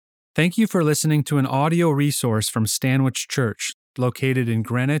Thank you for listening to an audio resource from Stanwich Church, located in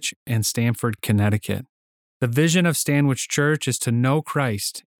Greenwich and Stamford, Connecticut. The vision of Stanwich Church is to know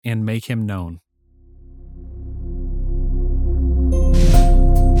Christ and make him known.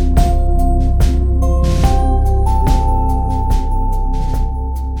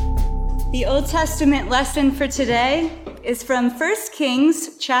 The Old Testament lesson for today is from 1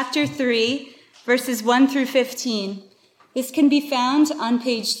 Kings chapter 3, verses 1 through 15. This can be found on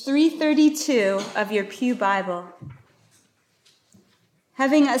page 332 of your Pew Bible.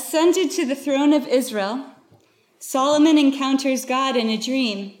 Having ascended to the throne of Israel, Solomon encounters God in a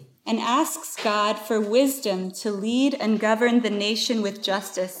dream and asks God for wisdom to lead and govern the nation with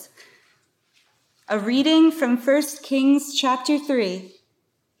justice. A reading from 1 Kings chapter 3,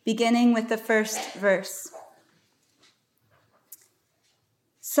 beginning with the first verse.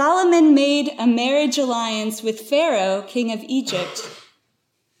 Solomon made a marriage alliance with Pharaoh, king of Egypt.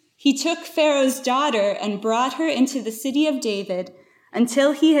 He took Pharaoh's daughter and brought her into the city of David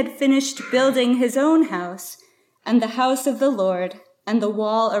until he had finished building his own house and the house of the Lord and the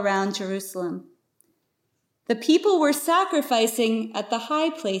wall around Jerusalem. The people were sacrificing at the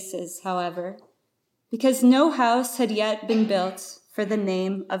high places, however, because no house had yet been built for the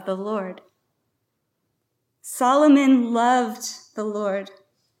name of the Lord. Solomon loved the Lord,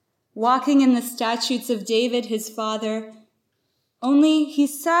 walking in the statutes of David his father, only he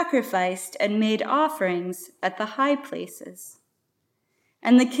sacrificed and made offerings at the high places.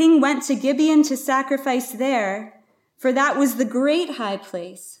 And the king went to Gibeon to sacrifice there, for that was the great high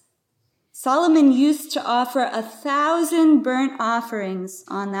place. Solomon used to offer 1,000 burnt offerings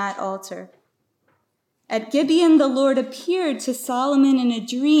on that altar. At Gibeon, the Lord appeared to Solomon in a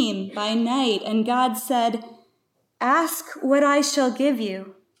dream by night, and God said, "Ask what I shall give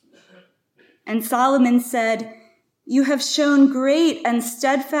you." And Solomon said, "You have shown great and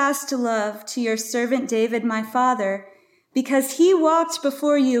steadfast love to your servant David, my father, because he walked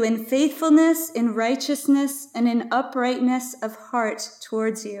before you in faithfulness, in righteousness, and in uprightness of heart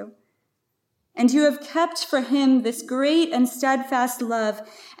towards you. And you have kept for him this great and steadfast love,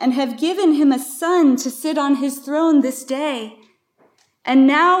 and have given him a son to sit on his throne this day. And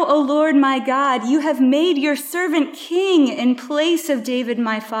now, O Lord my God, you have made your servant king in place of David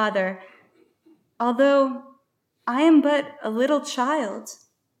my father, although I am but a little child.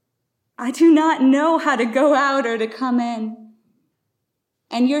 I do not know how to go out or to come in.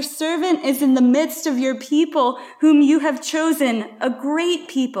 And your servant is in the midst of your people, whom you have chosen, a great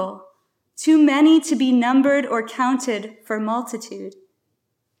people, too many to be numbered or counted for multitude.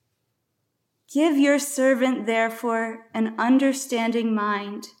 Give your servant, therefore, an understanding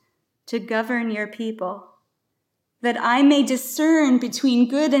mind to govern your people, that I may discern between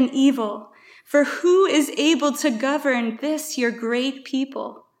good and evil. For who is able to govern this, your great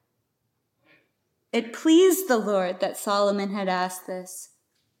people?" It pleased the Lord that Solomon had asked this.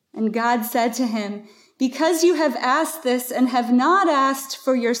 And God said to him, "Because you have asked this and have not asked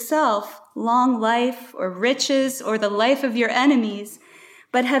for yourself long life or riches or the life of your enemies,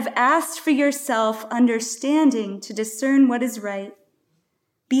 but have asked for yourself understanding to discern what is right,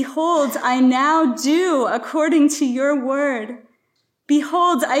 behold, I now do according to your word.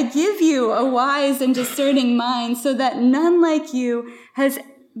 Behold, I give you a wise and discerning mind, so that none like you has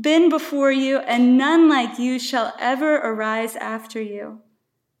been before you, and none like you shall ever arise after you.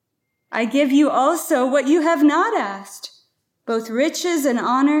 I give you also what you have not asked, both riches and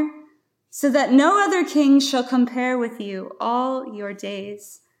honor, so that no other king shall compare with you all your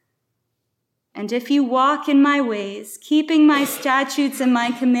days. And if you walk in my ways, keeping my statutes and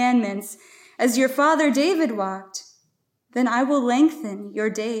my commandments, as your father David walked, then I will lengthen your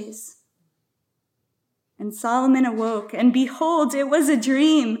days." And Solomon awoke, and behold, it was a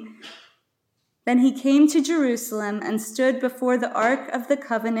dream. Then he came to Jerusalem and stood before the ark of the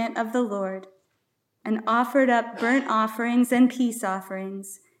covenant of the Lord, and offered up burnt offerings and peace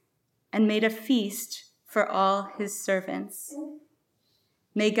offerings, and made a feast for all his servants.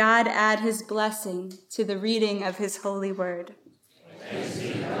 May God add his blessing to the reading of his holy word. Thanks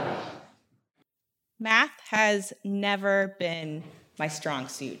be to God. Math has never been my strong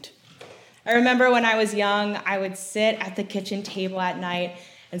suit. I remember when I was young, I would sit at the kitchen table at night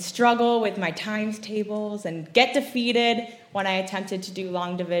and struggle with my times tables and get defeated when I attempted to do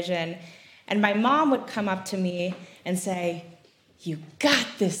long division. And my mom would come up to me and say, "You got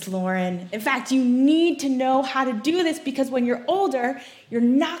this, Lauren. In fact, you need to know how to do this because when you're older, you're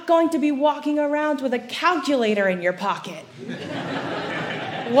not going to be walking around with a calculator in your pocket."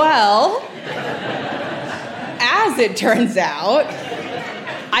 Well, as it turns out,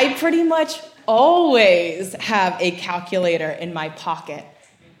 I pretty much always have a calculator in my pocket.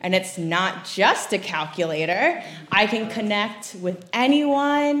 And it's not just a calculator. I can connect with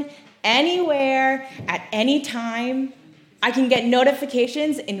anyone, anywhere, at any time. I can get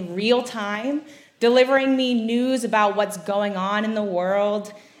notifications in real time, delivering me news about what's going on in the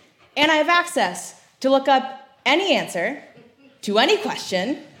world. And I have access to look up any answer to any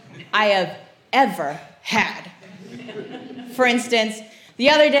question I have ever had. For instance, the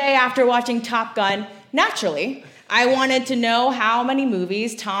other day after watching Top Gun, naturally, I wanted to know how many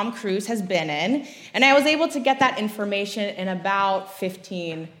movies Tom Cruise has been in, and I was able to get that information in about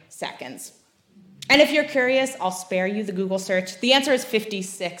 15 seconds. And if you're curious, I'll spare you the Google search. The answer is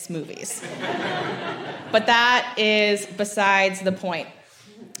 56 movies. But that is besides the point.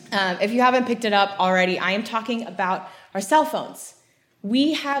 If you haven't picked it up already, I am talking about our cell phones.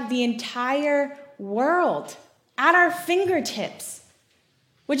 We have the entire world at our fingertips,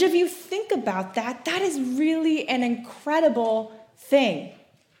 which if you think about that, that is really an incredible thing.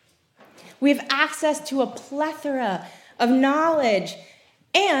 We have access to a plethora of knowledge,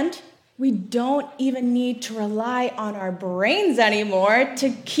 and we don't even need to rely on our brains anymore to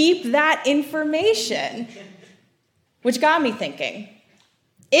keep that information, which got me thinking.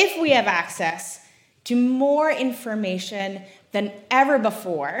 If we have access to more information than ever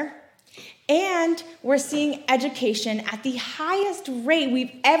before, and we're seeing education at the highest rate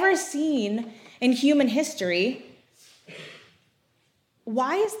we've ever seen in human history,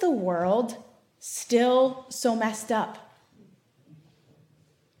 why is the world still so messed up?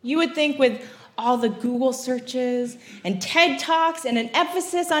 You would think with all the Google searches and TED Talks and an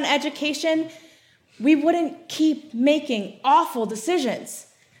emphasis on education, we wouldn't keep making awful decisions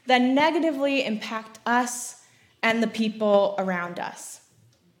that negatively impact us and the people around us.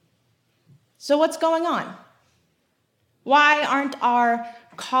 So what's going on? Why aren't our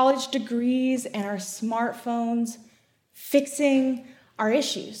college degrees and our smartphones fixing our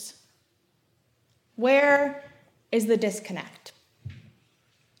issues? Where is the disconnect?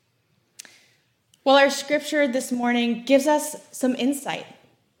 Well, our scripture this morning gives us some insight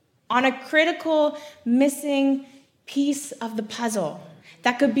on a critical missing piece of the puzzle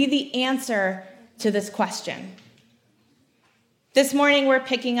that could be the answer to this question. This morning, we're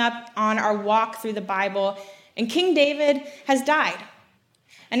picking up on our walk through the Bible, and King David has died.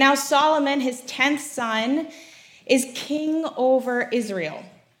 And now Solomon, his 10th son, is king over Israel.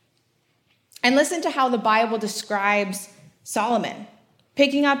 And listen to how the Bible describes Solomon.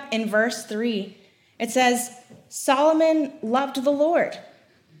 Picking up in verse 3, it says, Solomon loved the Lord,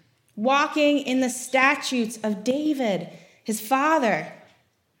 walking in the statutes of David, his father.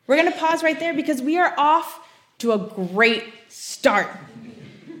 We're going to pause right there because we are off to a great start.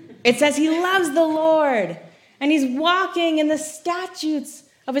 It says he loves the Lord, and he's walking in the statutes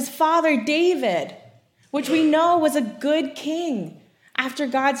of his father David, which we know was a good king after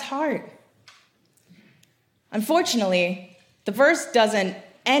God's heart. Unfortunately, the verse doesn't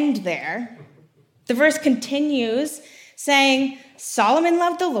end there. The verse continues saying, Solomon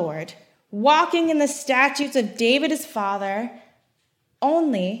loved the Lord, walking in the statutes of David his father,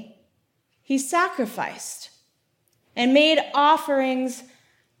 only he sacrificed and made offerings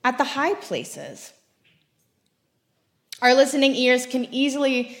at the high places. Our listening ears can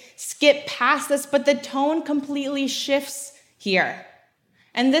easily skip past this, but the tone completely shifts here.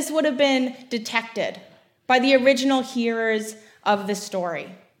 And this would have been detected by the original hearers of this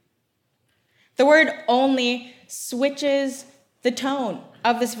story. The word only switches the tone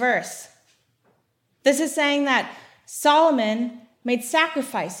of this verse. This is saying that Solomon made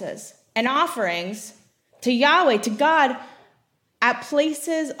sacrifices and offerings to Yahweh, to God, at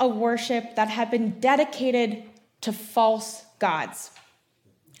places of worship that had been dedicated to false gods,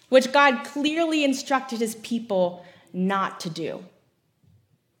 which God clearly instructed his people not to do.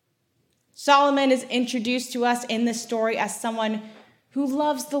 Solomon is introduced to us in this story as someone who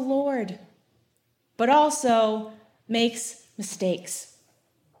loves the Lord, but also makes mistakes.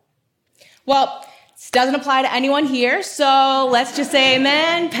 Well, this doesn't apply to anyone here, so let's just say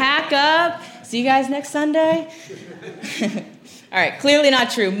amen, pack up, see you guys next Sunday. All right, clearly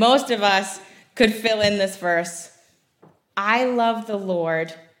not true. Most of us could fill in this verse. I love the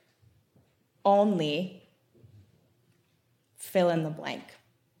Lord, only fill in the blank.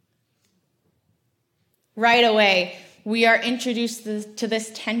 Right away, we are introduced to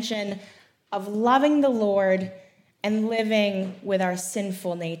this tension of loving the Lord and living with our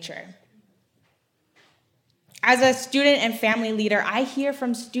sinful nature. As a student and family leader, I hear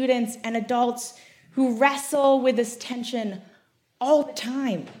from students and adults who wrestle with this tension all the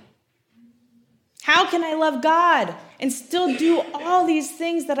time. How can I love God and still do all these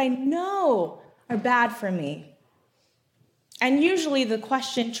things that I know are bad for me? And usually the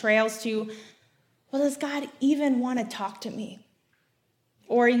question trails to, well, does God even want to talk to me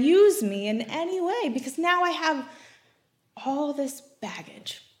or use me in any way? Because now I have all this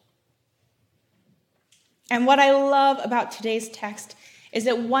baggage. And what I love about today's text is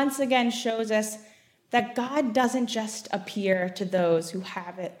it once again shows us that God doesn't just appear to those who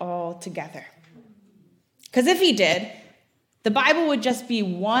have it all together. Because if he did, the Bible would just be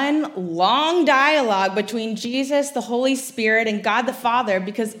one long dialogue between Jesus, the Holy Spirit, and God the Father,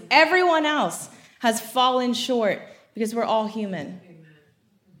 because everyone else has fallen short, because we're all human. Amen.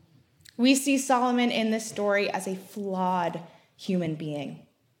 We see Solomon in this story as a flawed human being.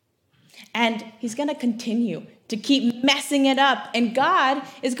 And he's going to continue to keep messing it up, and God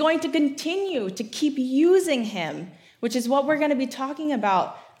is going to continue to keep using him, which is what we're going to be talking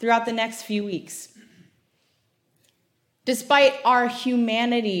about throughout the next few weeks. Despite our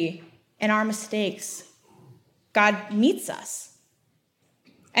humanity and our mistakes, God meets us.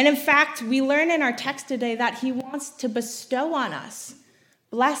 And in fact, we learn in our text today that he wants to bestow on us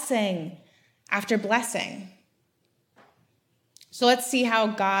blessing after blessing. So let's see how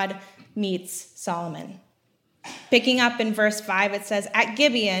God meets Solomon. Picking up in verse 5, it says, "At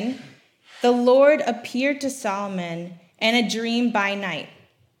Gibeon, the Lord appeared to Solomon in a dream by night.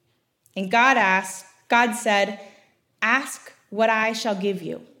 And God said, 'Ask what I shall give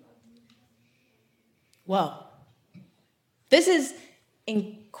you.'" Whoa. This is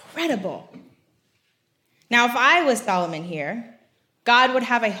incredible. Now, if I was Solomon here, God would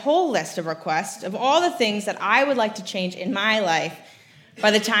have a whole list of requests of all the things that I would like to change in my life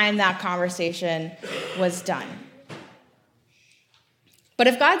by the time that conversation was done. But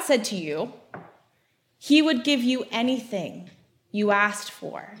if God said to you, he would give you anything you asked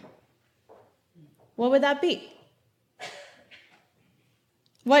for, what would that be?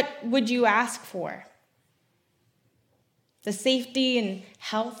 What would you ask for? The safety and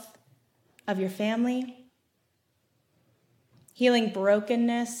health of your family? Healing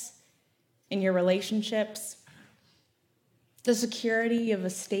brokenness in your relationships? The security of a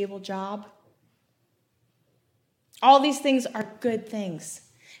stable job? All these things are good things.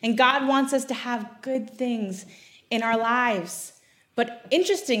 And God wants us to have good things in our lives. But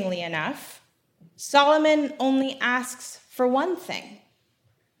interestingly enough, Solomon only asks for one thing.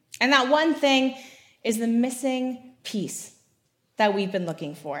 And that one thing is the missing piece that we've been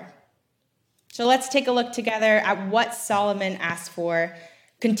looking for. So let's take a look together at what Solomon asked for,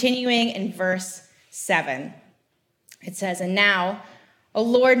 continuing in verse 7. It says, "And now, O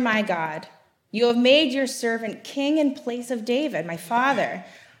Lord my God, you have made your servant king in place of David, my father,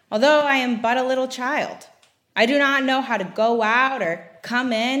 although I am but a little child. I do not know how to go out or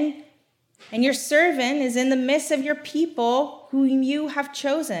come in, and your servant is in the midst of your people whom you have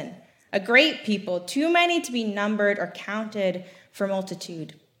chosen, a great people, too many to be numbered or counted for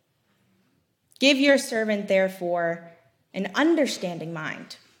multitude. Give your servant, therefore, an understanding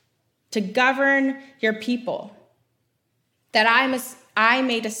mind to govern your people, that I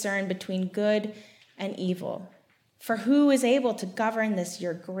may discern between good and evil. For who is able to govern this,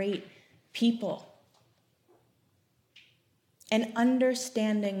 your great people? An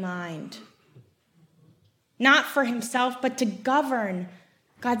understanding mind. Not for himself, but to govern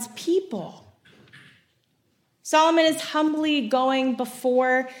God's people." Solomon is humbly going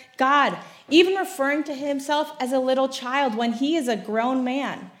before God, even referring to himself as a little child when he is a grown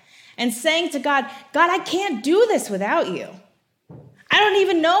man, and saying to God, "God, I can't do this without you. I don't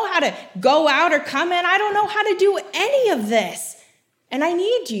even know how to go out or come in. I don't know how to do any of this. And I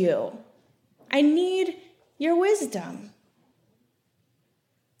need you. I need your wisdom."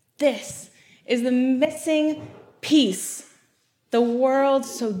 This is the missing piece the world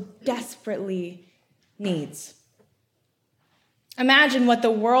so desperately needs. Imagine what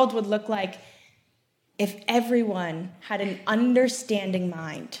the world would look like if everyone had an understanding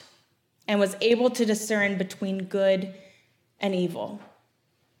mind and was able to discern between good and evil.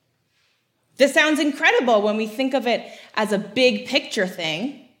 This sounds incredible when we think of it as a big picture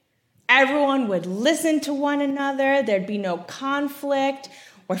thing. Everyone would listen to one another. There'd be no conflict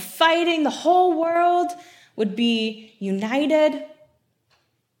or fighting. The whole world would be united.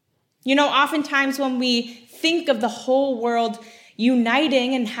 You know, oftentimes when we think of the whole world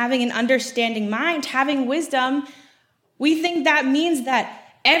uniting and having an understanding mind, having wisdom, we think that means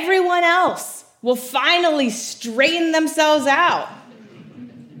that everyone else will finally straighten themselves out.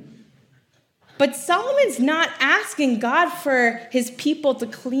 But Solomon's not asking God for his people to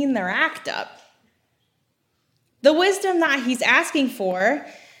clean their act up. The wisdom that he's asking for,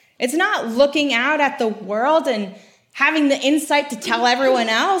 it's not looking out at the world and having the insight to tell everyone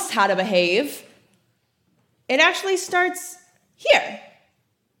else how to behave. It actually starts here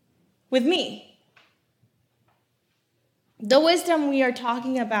with me. The wisdom we are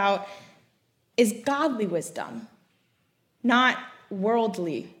talking about is godly wisdom, not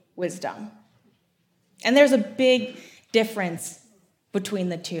worldly wisdom. And there's a big difference between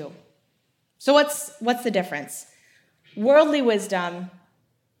the two. So what's the difference? Worldly wisdom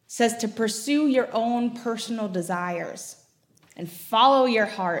says to pursue your own personal desires and follow your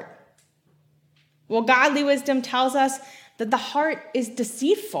heart. Well, godly wisdom tells us that the heart is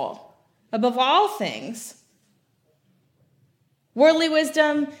deceitful above all things. Worldly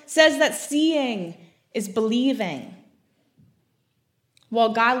wisdom says that seeing is believing,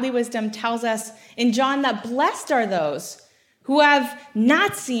 while godly wisdom tells us in John that blessed are those who have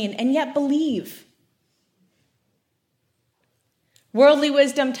not seen and yet believe. Worldly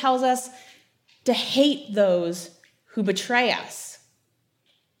wisdom tells us to hate those who betray us.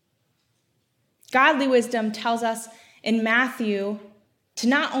 Godly wisdom tells us in Matthew to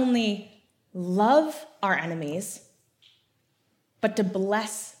not only love our enemies, but to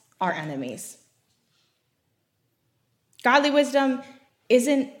bless our enemies. Godly wisdom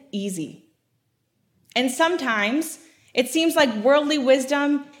isn't easy. And sometimes it seems like worldly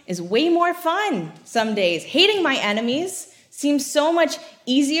wisdom is way more fun some days. Hating my enemies seems so much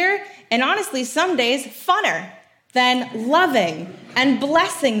easier and honestly some days funner than loving and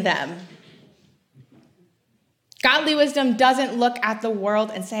blessing them. Godly wisdom doesn't look at the world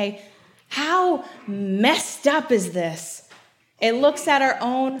and say, how messed up is this? It looks at our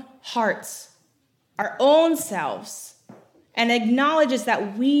own hearts, our own selves, and acknowledges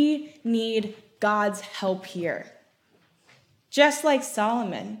that we need God's help here. Just like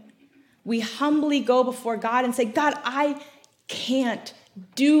Solomon, we humbly go before God and say, God, I can't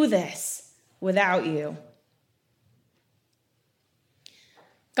do this without you.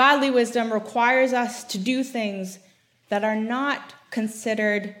 Godly wisdom requires us to do things that are not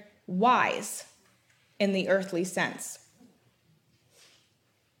considered wise in the earthly sense.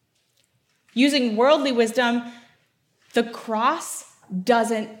 Using worldly wisdom, the cross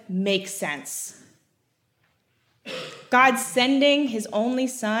doesn't make sense. God sending his only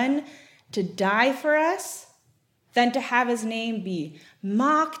son to die for us, then to have his name be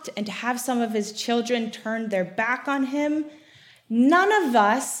mocked and to have some of his children turn their back on him, none of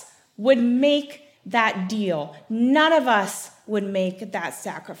us would make that deal. None of us would make that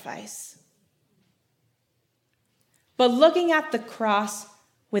sacrifice. But looking at the cross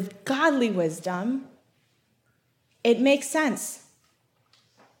with godly wisdom, it makes sense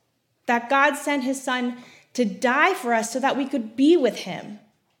that God sent his son to die for us so that we could be with him.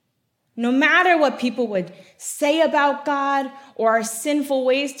 No matter what people would say about God or our sinful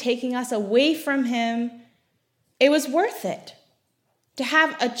ways taking us away from him, it was worth it to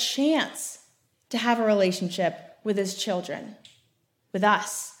have a chance to have a relationship with his children, with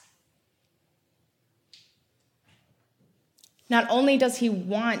us. Not only does he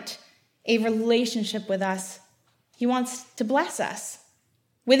want a relationship with us, he wants to bless us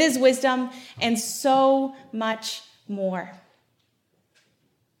with his wisdom and so much more.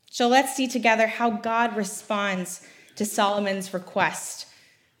 So let's see together how God responds to Solomon's request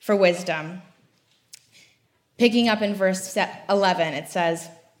for wisdom. Picking up in verse 11, it says,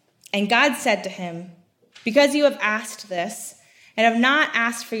 "And God said to him, because you have asked this, and have not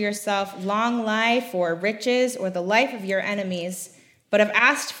asked for yourself long life or riches or the life of your enemies, but have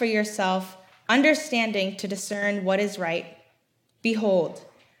asked for yourself understanding to discern what is right, behold,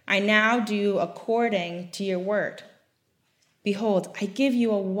 I now do according to your word. Behold, I give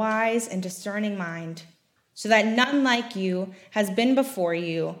you a wise and discerning mind, so that none like you has been before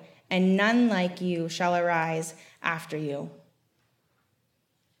you, and none like you shall arise after you."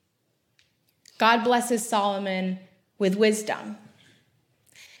 God blesses Solomon with wisdom.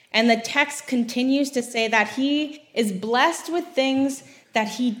 And the text continues to say that he is blessed with things that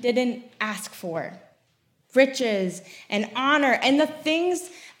he didn't ask for. Riches and honor and the things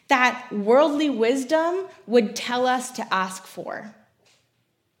that worldly wisdom would tell us to ask for.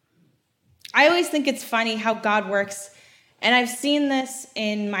 I always think it's funny how God works, and I've seen this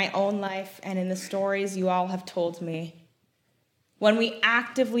in my own life and in the stories you all have told me. When we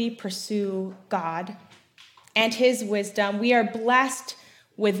actively pursue God and his wisdom, we are blessed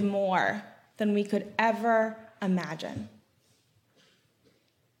with more than we could ever imagine.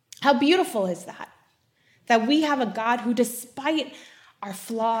 How beautiful is that? That we have a God who, despite our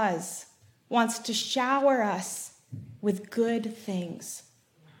flaws, wants to shower us with good things.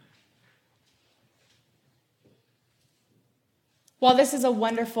 While this is a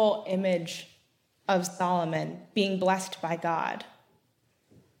wonderful image of Solomon being blessed by God,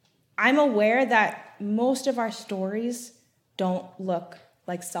 I'm aware that most of our stories don't look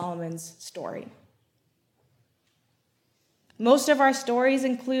like Solomon's story. Most of our stories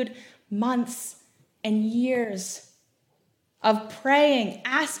include months and years of praying,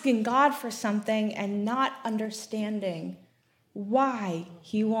 asking God for something, and not understanding why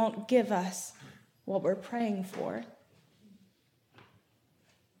he won't give us what we're praying for.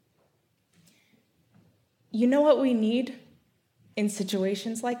 You know what we need in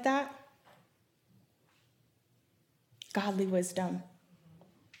situations like that? Godly wisdom.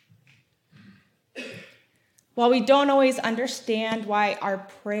 While we don't always understand why our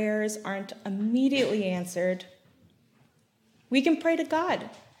prayers aren't immediately answered, we can pray to God,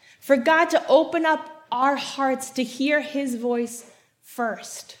 for God to open up our hearts to hear his voice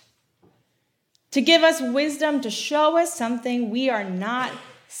first, to give us wisdom, to show us something we are not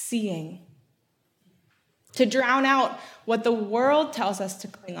seeing, to drown out what the world tells us to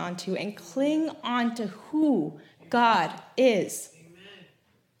cling on to and cling on to who God is.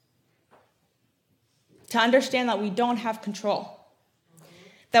 To understand that we don't have control,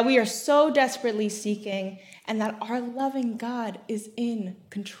 that we are so desperately seeking, and that our loving God is in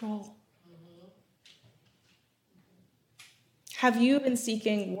control. Have you been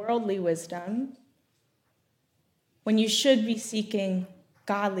seeking worldly wisdom when you should be seeking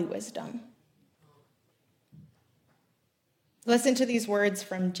godly wisdom? Listen to these words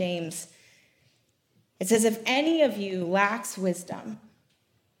from James. It says, if any of you lacks wisdom,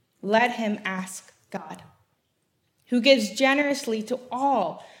 let him ask God, who gives generously to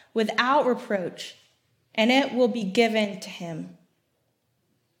all without reproach, and it will be given to him.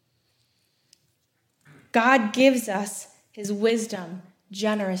 God gives us his wisdom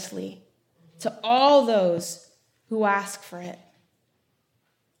generously to all those who ask for it.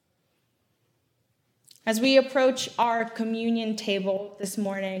 As we approach our communion table this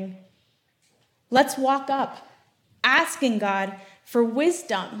morning, let's walk up, asking God for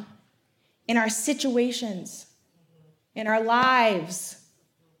wisdom in our situations, in our lives,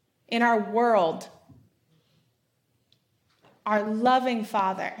 in our world. Our loving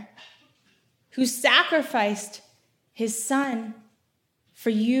Father, who sacrificed his Son for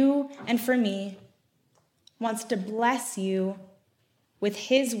you and for me, wants to bless you with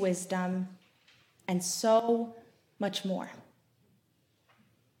his wisdom and so much more.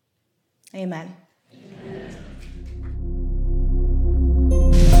 Amen.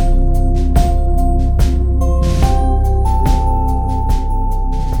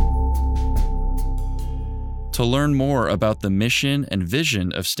 To learn more about the mission and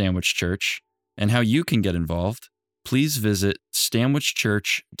vision of Stanwich Church and how you can get involved, please visit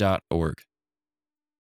stanwichchurch.org.